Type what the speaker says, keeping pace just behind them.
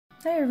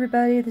Hi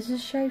everybody, this is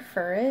Shy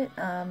Furret.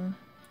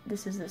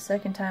 This is the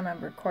second time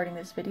I'm recording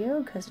this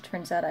video because it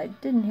turns out I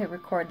didn't hit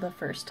record the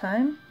first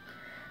time.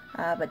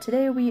 But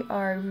today we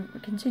are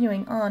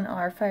continuing on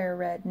our Fire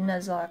Red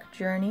Nuzlocke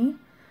journey.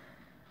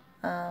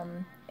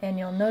 And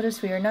you'll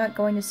notice we are not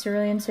going to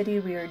Cerulean City,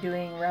 we are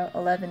doing Route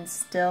 11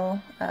 still.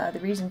 The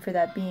reason for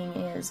that being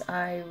is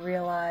I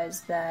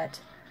realized that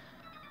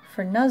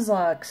for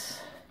Nuzlockes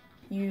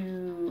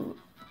you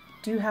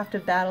do have to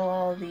battle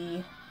all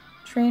the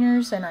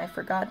trainers, and I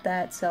forgot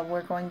that, so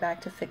we're going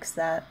back to fix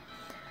that.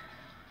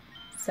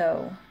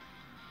 So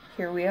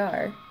here we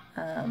are.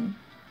 I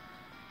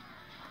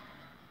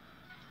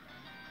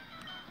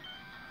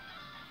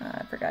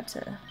forgot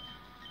to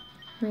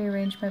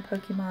rearrange my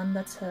Pokemon.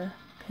 That's a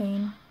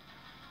pain.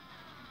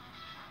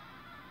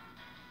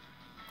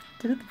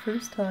 Did it the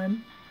first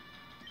time.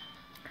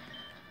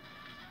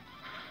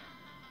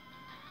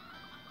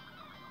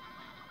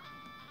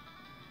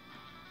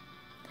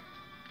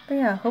 But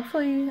yeah,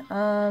 hopefully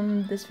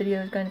this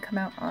video is going to come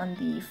out on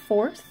the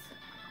 4th,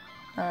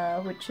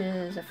 which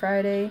is a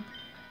Friday.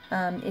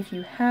 If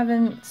you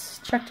haven't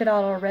checked it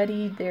out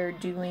already, they're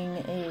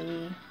doing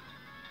a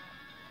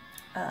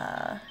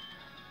a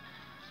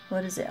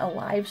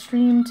live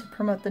stream to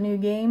promote the new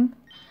game,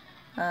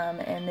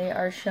 and they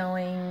are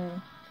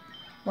showing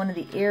one of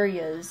the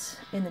areas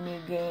in the new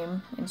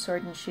game in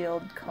Sword and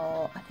Shield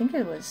called, I think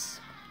it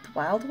was the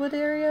Wildwood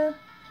area?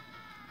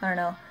 I don't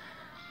know.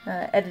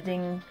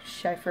 Editing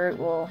Shy Furret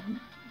will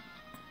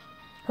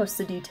post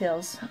the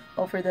details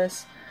over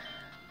this.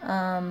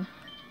 But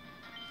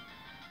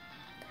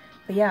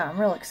yeah,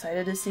 I'm real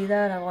excited to see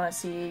that. I want to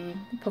see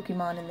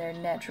Pokemon in their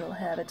natural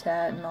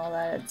habitat and all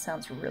that. It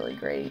sounds really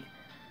great.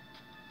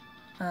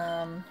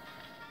 And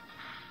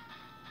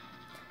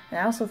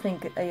I also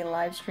think a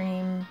live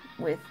stream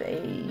with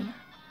a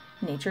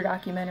nature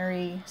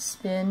documentary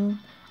spin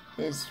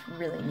is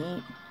really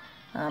neat.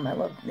 I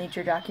love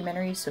nature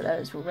documentaries, so that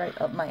is right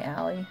up my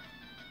alley.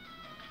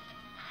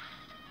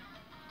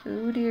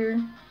 Oh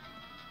dear.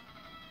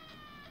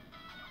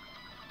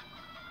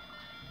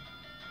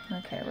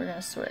 Okay, we're gonna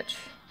switch.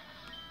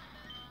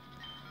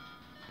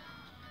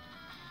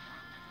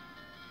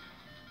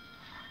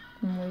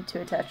 I'm way too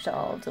attached to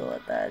Olive to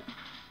let that.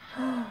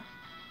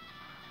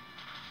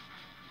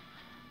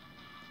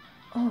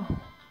 Oh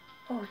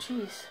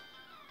jeez.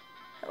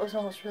 That was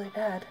almost really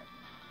bad.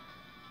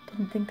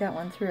 Didn't think that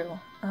one through.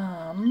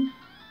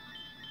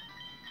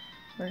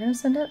 We're gonna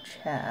send out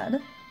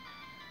Chad.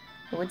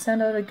 I would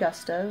send out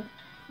Augusta,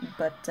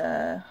 but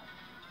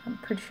I'm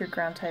pretty sure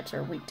ground types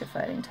are weak to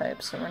fighting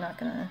types, so we're not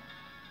gonna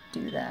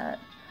do that.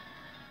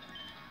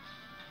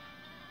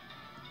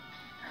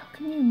 How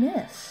can you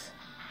miss?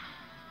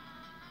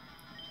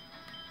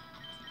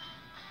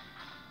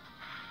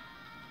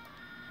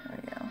 There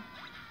we go.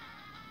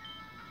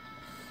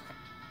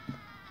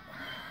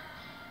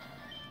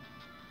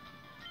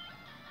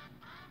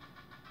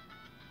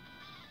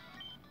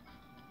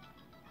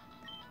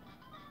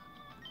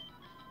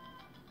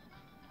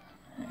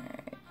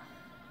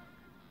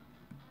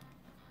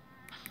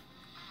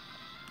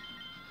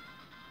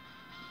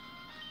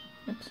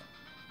 Oops.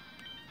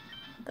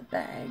 The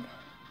bag.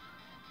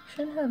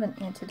 Should have an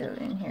antidote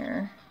in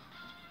here.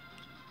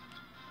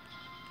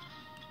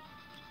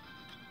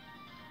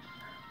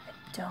 I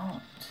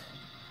don't.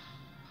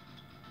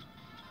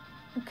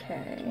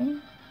 Okay.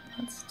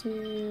 Let's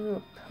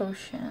do a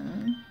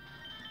potion.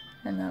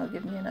 And that'll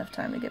give me enough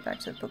time to get back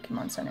to the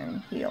Pokemon Center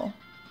and heal.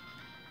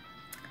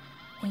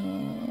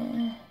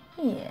 And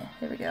yeah,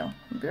 there we go.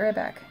 I'll be right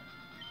back.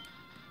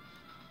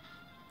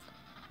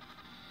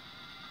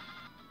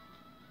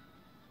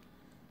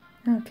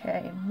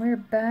 Okay, we're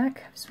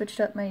back. I've switched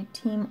up my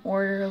team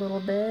order a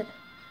little bit.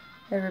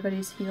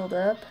 Everybody's healed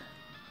up,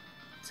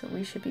 so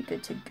we should be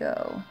good to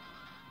go.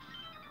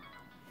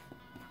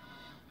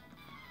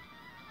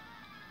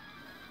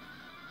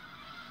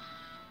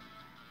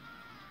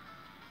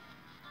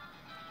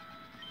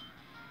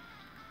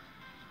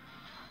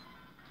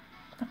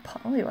 A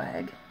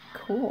Poliwag.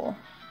 Cool.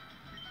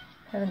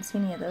 Haven't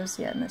seen any of those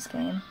yet in this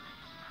game.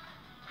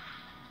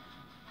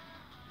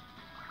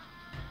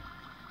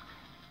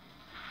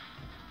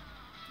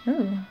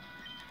 Ooh,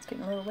 it's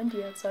getting a little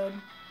windy outside.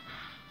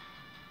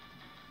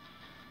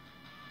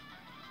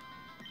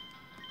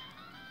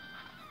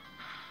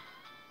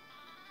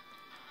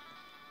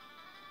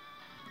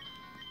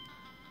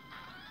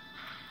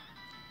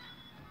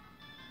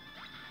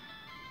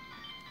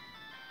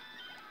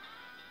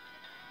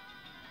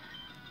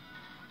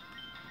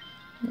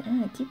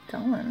 Yeah, keep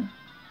going.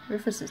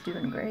 Rufus is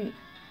doing great.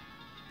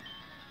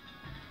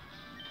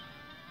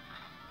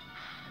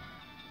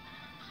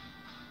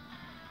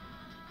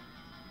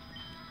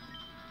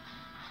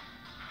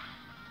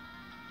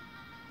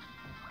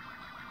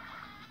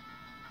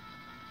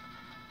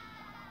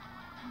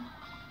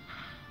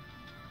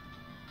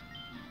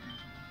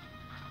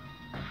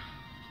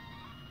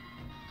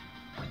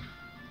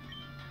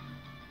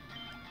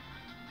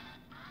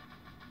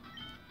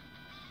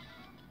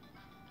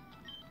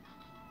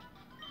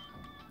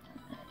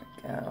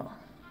 Go.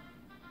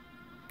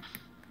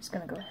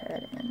 just gonna go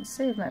ahead and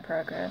save my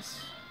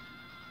progress.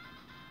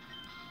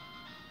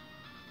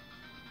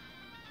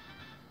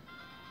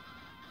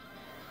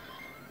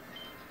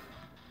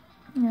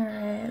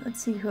 Alright,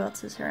 let's see who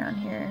else is around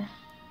here.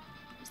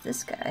 There's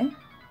this guy.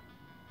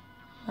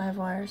 Live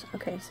wires.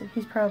 Okay, so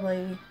he's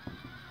probably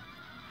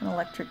an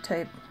electric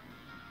type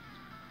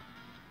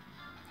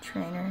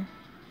trainer.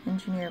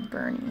 Engineer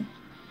Bernie.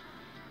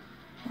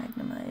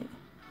 Magnemite.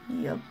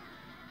 Yup.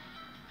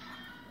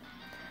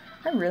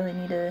 I really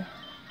need to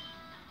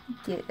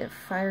get a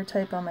fire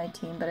type on my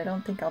team, but I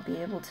don't think I'll be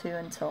able to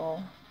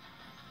until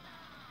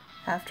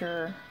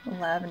after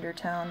Lavender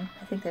Town.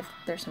 I think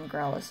there's some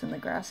Growlithe in the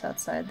grass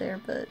outside there,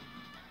 but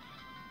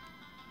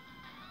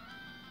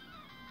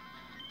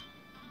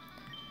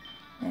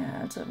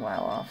yeah, it's a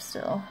while off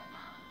still.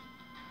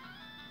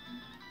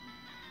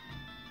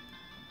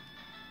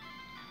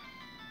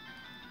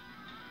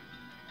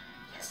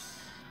 Yes!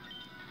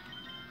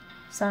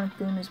 Sonic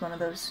Boom is one of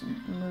those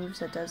moves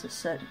that does a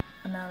set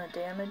amount of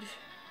damage.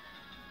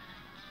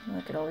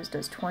 Like it always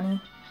does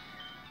 20,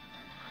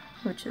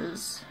 which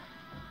is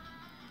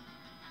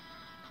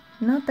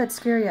not that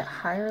scary at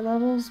higher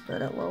levels,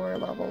 but at lower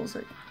levels,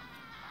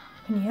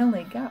 and he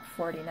only got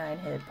 49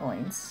 hit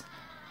points.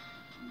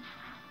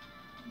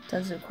 It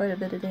does quite a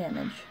bit of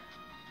damage.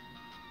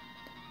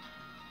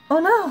 Oh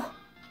no!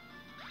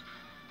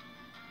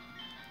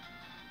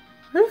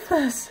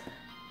 Ruthless!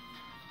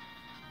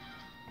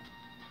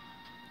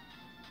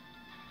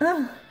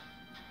 Ugh!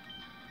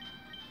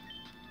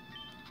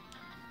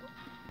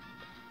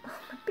 Oh,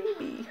 my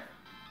baby!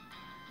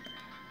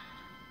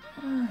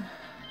 Ugh.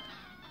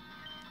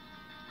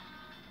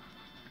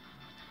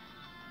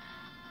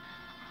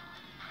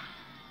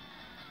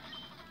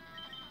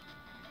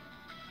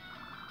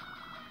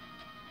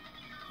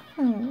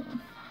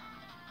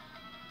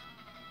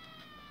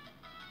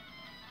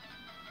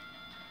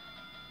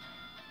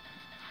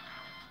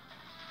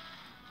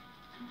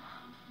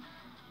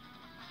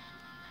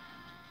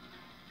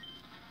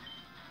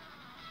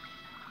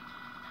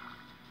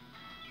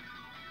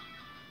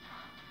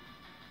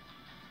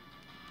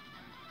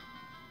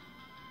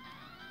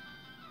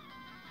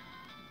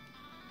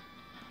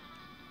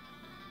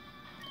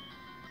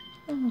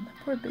 Oh, my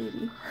poor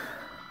baby.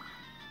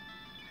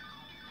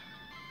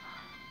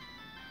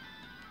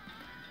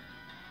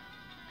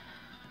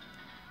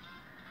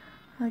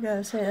 I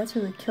gotta say, that's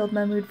really killed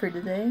my mood for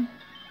today.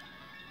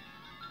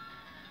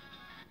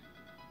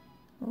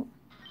 Oh.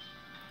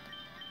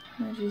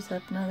 Energy's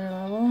up another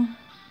level.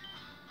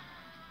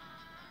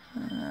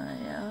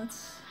 Yeah,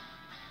 let's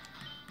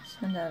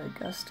send out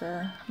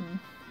Augusta.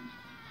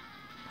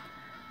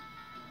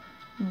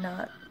 I'm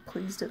not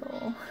pleased at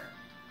all.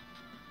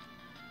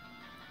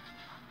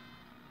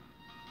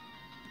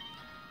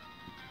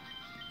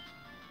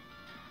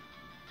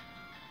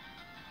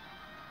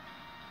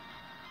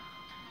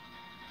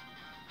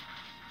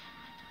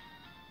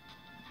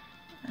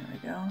 There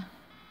we go.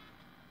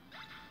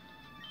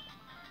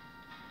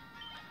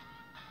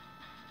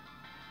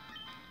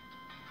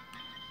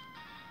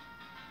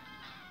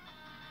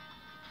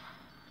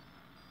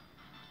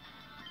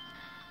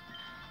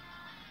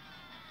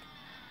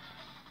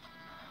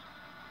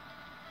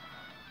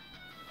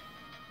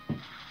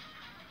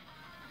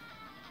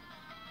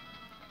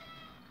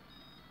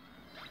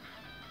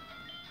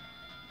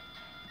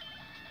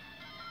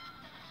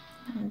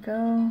 There we go,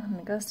 and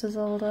Augusta's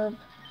leveled up.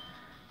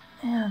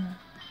 Man.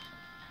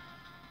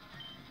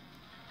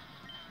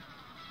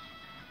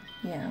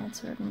 Yeah,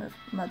 let's remove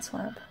Mud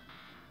Slap.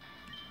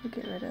 We'll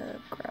get rid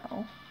of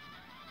Growl.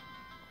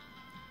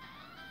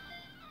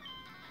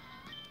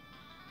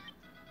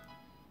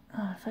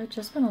 Oh, if I'd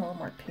just been a little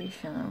more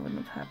patient, that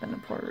wouldn't have happened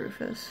to poor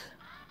Rufus.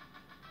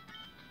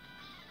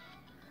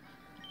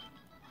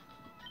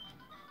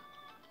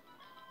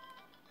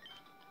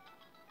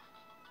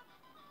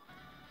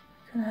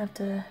 Gonna have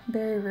to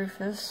bury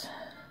Rufus.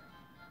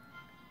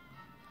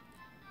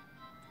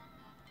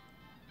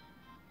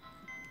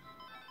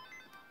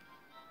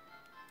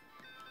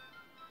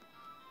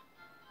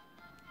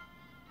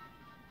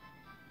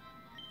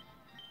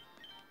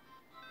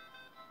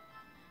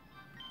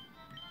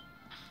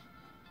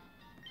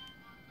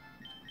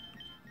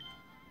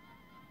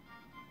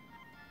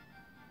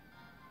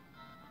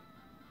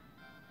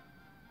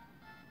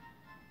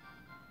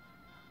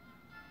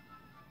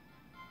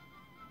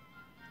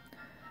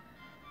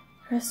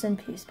 Rest in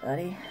peace,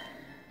 buddy.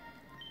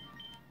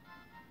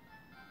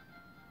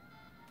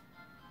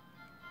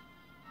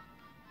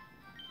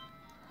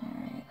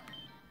 Alright.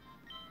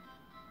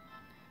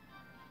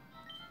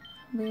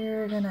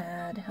 We're gonna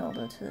add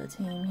Hilda to the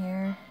team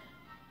here.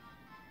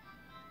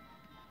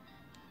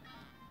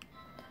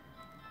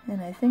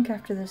 And I think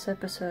after this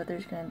episode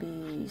there's gonna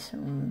be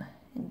some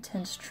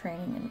intense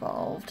training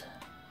involved.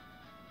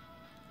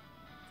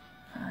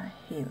 I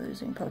hate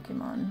losing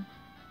Pokemon.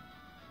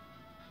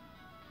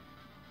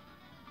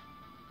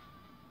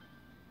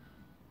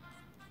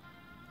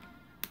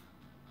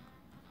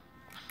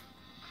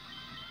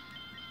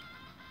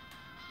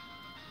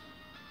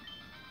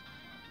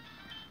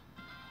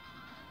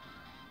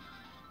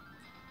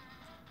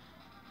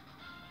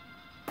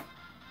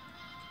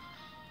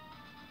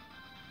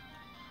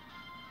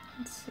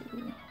 Let's see.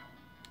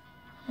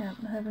 Yeah,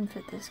 I haven't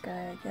fit this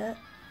guy yet.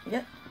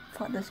 Yep,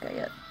 fought this guy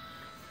yet.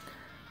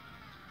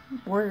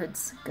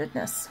 Words,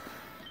 goodness.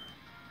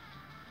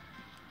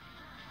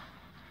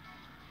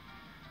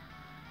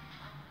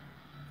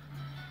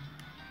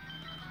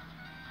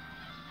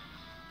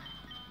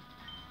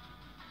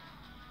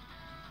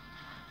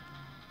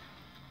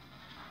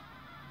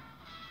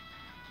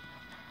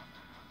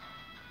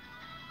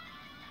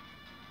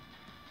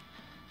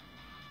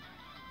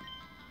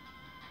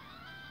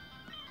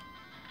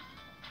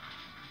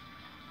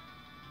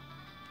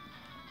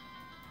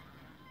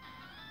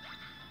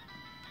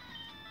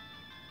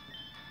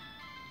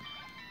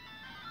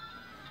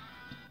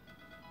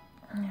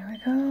 There we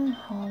go,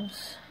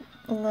 Hall's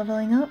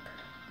leveling up.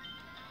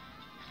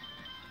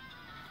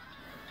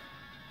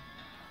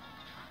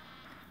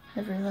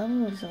 Every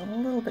level is a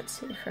little bit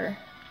safer.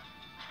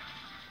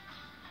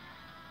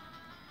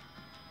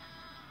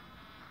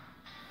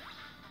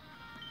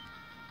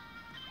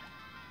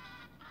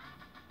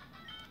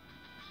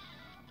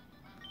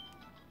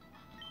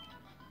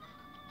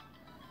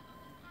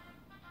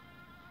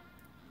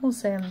 We'll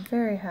say I'm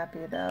very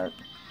happy about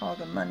all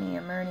the money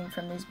I'm earning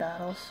from these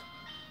battles,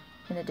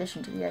 in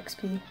addition to the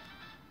XP.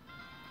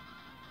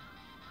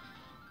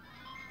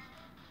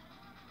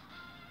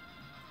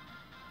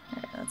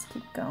 Alright, let's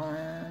keep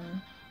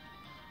going.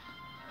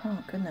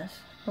 Oh goodness.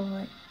 Oh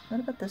wait, what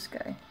about this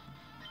guy?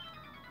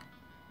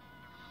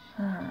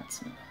 Ah,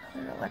 that's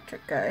another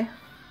electric guy.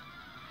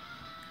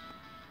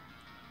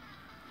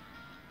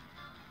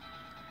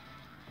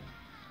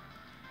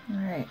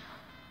 Alright,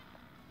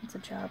 it's a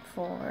job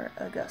for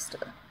Augusta.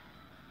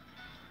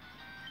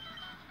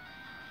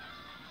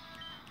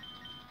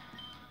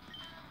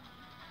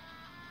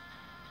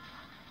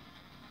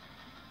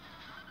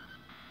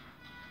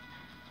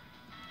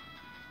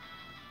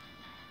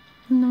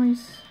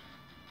 Nice.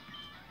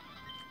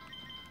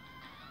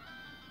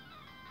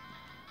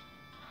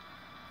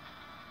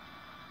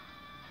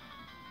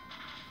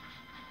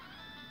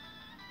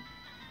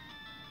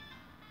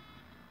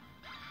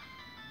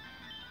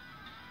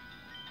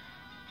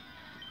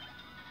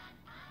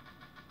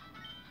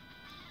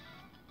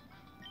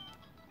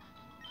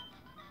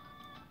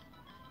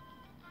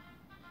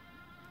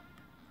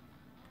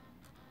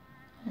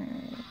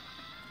 Alright,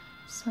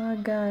 saw a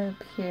guy up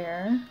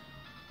here.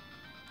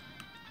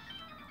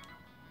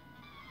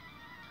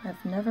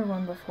 I've never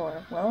won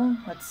before. Well,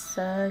 let's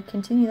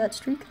continue that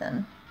streak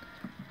then.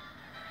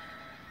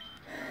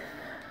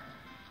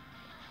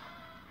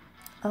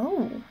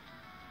 Oh!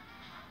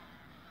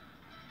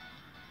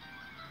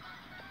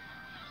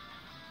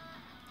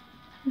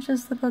 It's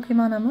just the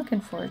Pokemon I'm looking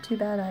for. Too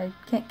bad I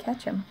can't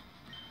catch him.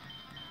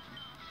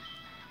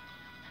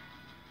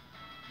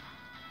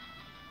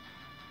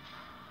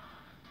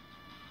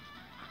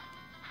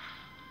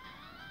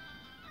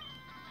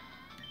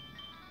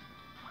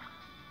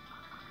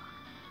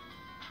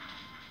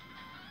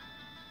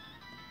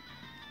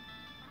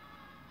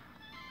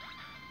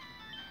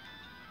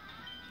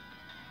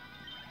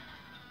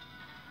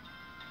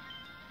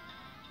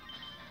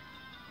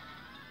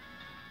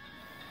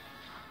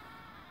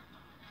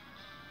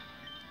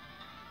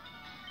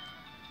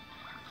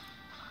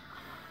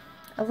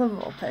 I love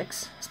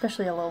Vulpix,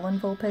 especially Alolan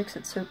Vulpix,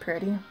 it's so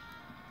pretty.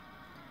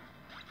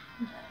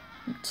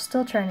 I'm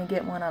still trying to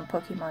get one on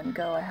Pokemon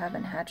Go, I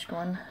haven't hatched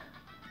one.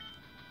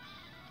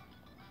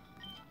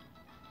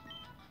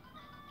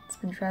 It's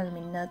been driving me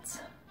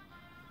nuts.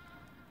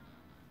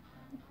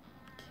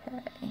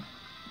 Okay. I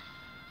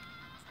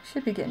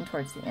should be getting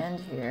towards the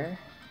end here.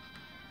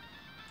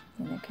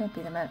 I mean, there can't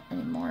be that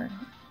many more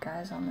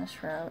guys on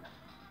this route.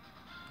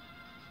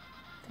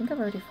 I think I've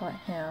already fought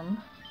him.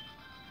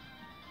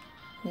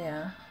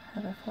 Yeah,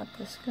 have I fought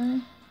this guy?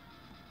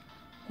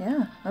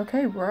 Yeah,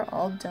 okay, we're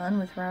all done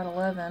with Route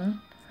 11.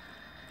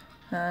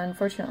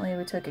 Unfortunately,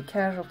 we took a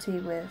casualty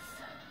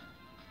with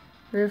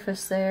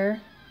Rufus there.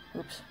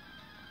 Oops.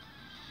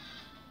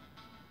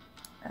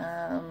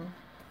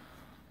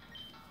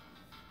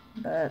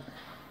 But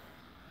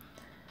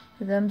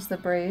them's the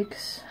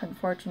breaks,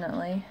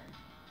 unfortunately.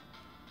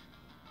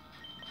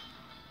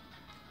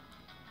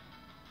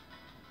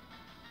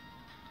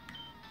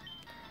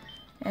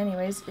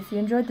 Anyways, if you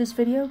enjoyed this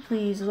video,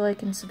 please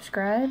like and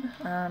subscribe.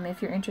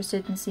 If you're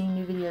interested in seeing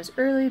new videos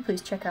early,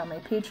 please check out my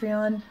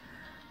Patreon.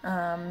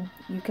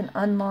 You can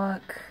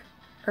unlock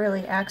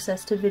early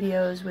access to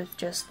videos with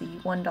just the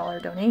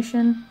 $1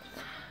 donation.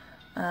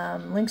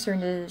 Links are in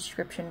the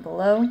description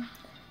below.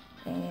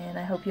 And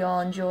I hope you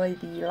all enjoy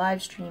the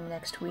live stream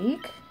next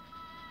week.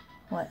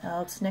 What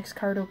else? Next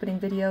card opening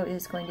video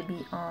is going to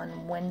be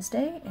on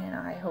Wednesday, and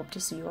I hope to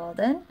see you all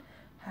then.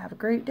 Have a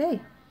great day.